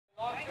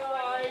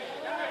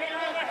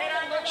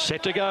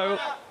Set to go.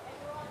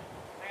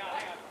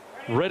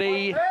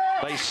 Ready.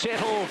 They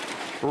settle.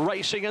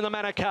 Racing in the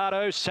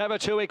Manikato.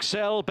 Savatu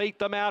Excel beat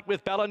them out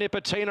with Bella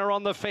Nipotina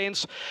on the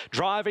fence.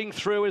 Driving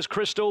through is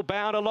Crystal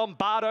Bound.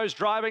 Lombardo's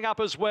driving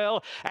up as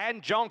well.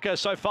 And Jonker.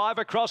 So 5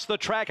 across the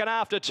track. And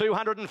after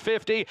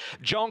 250,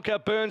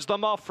 Jonker burns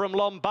them off from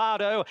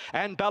Lombardo.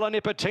 And Bella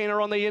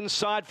Nipotina on the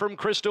inside from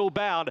Crystal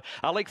Bound.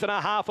 A length and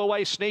a half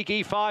away.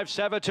 Sneaky 5.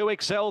 Savatu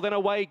Excel. Then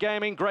away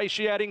game.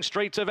 Ingratiating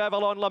Streets of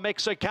Avalon. La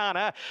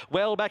Mexicana.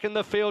 Well back in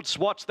the field.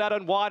 Swats that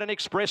and wide. And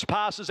Express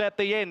passes at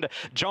the end.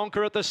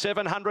 Jonker at the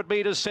 700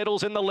 metres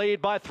settles in the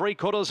lead by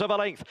 3/4 of a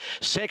length.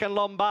 Second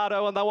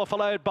Lombardo, and they were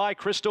followed by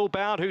Crystal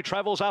Bound, who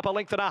travels up a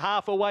length and a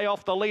half away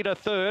off the leader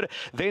third.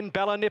 Then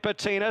Bella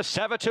Nipotina.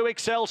 Savatu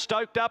Excel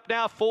stoked up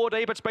now 4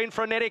 deep. It's been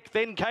frenetic.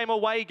 Then came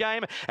away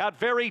game out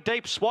very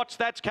deep. Swats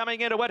that's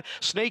coming into it.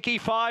 Sneaky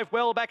 5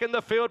 well back in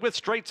the field with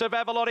Streets of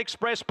Avalon.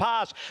 Express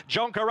pass.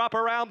 Jonker up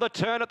around the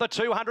turn at the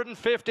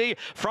 250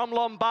 from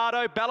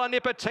Lombardo. Bella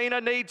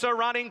Nipotina needs a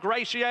run.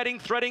 Ingratiating,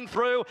 threading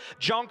through.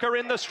 Jonker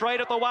in the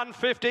straight at the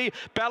 150.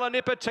 Bella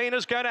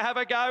Nipotina's going to have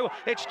a go.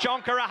 It's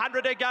Jonker,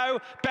 100 to go.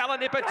 Bella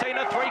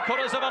Nipotina,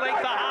 3/4 of a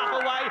length, a half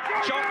away.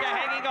 Jonker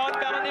hanging on.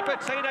 Bella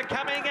Nipotina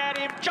coming at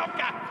him.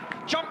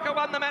 Jonker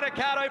won the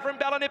Manikato from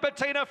Bella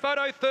Nipotina.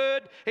 Photo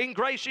third.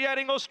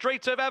 Ingratiating or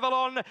Streets of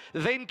Avalon.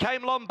 Then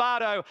came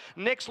Lombardo.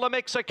 Next La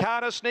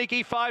Mexicana.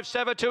 Sneaky 5,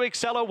 Savatu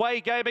Excel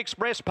away game.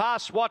 Express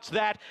pass. What's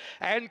that?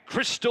 And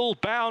Crystal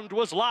Bound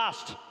was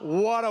last.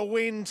 What a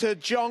win to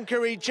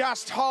Jonker. He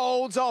just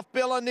holds off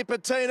Bella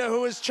Nipotina,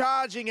 who is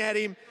charging at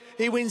him.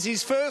 He wins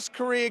his first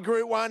career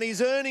Group 1.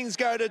 His earnings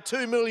go to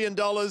 $2 million.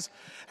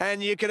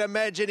 And you can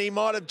imagine he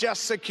might have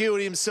just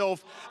secured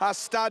himself a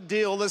stud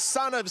deal. The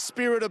son of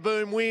Spirit of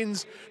Boom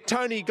wins.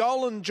 Tony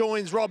Golan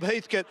joins Rob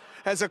Heathcote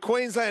as a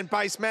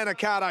Queensland-based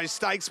Manikato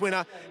Stakes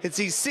winner. It's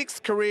his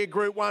 6th career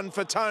Group 1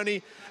 for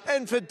Tony.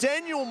 And for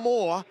Daniel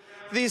Moore,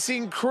 this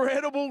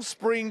incredible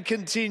spring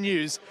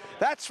continues.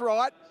 That's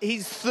right,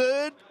 his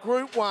 3rd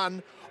Group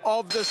 1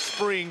 of the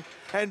spring.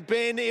 And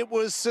Ben, it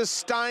was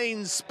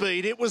sustained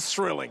speed. It was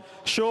thrilling.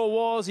 Sure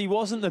was. He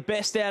wasn't the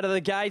best out of the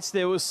gates.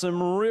 There was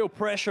some real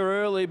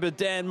pressure early, but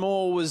Dan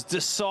Moore was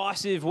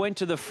decisive, went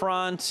to the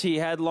front. He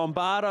had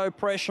Lombardo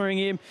pressuring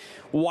him.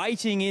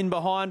 Waiting in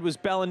behind was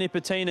Bella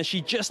Nipotina. She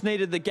just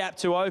needed the gap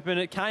to open.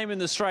 It came in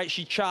the straight.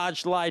 She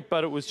charged late,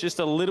 but it was just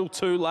a little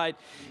too late.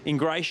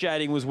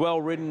 Ingratiating was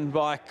well ridden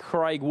by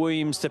Craig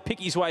Williams to pick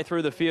his way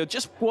through the field.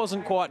 Just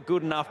wasn't quite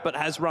good enough, but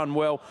has run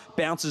well.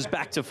 Bounces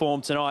back to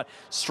form tonight.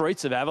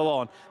 Streets of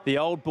Avalon. The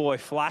old boy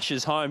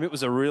flashes home. It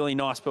was a really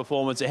nice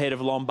performance ahead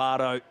of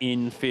Lombardo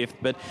in 5th.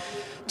 But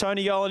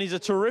Tony Golan, he's a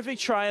terrific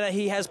trainer.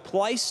 He has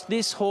placed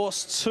this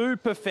horse to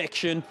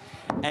perfection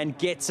and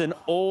gets an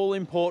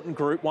all-important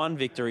Group 1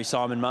 victory,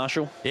 Simon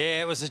Marshall.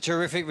 Yeah, it was a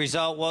terrific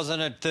result,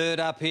 wasn't it?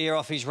 Third up here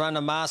off his run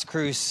to Masked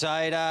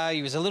Crusader.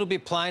 He was a little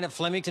bit plain at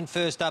Flemington,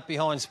 first up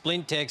behind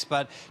Splintex,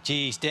 but,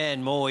 geez,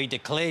 Dan Moore, he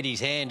declared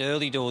his hand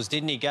early doors,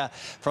 didn't he, go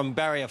from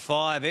barrier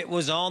 5. It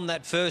was on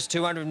that first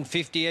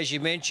 250, as you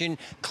mentioned.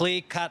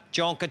 Clear-cut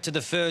Jonker to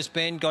the first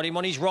bend, got him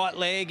on his right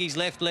leg, his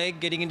left leg,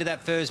 getting into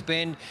that first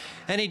bend,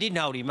 and he didn't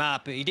hold him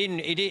up.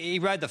 He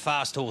rode the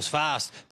fast horse fast.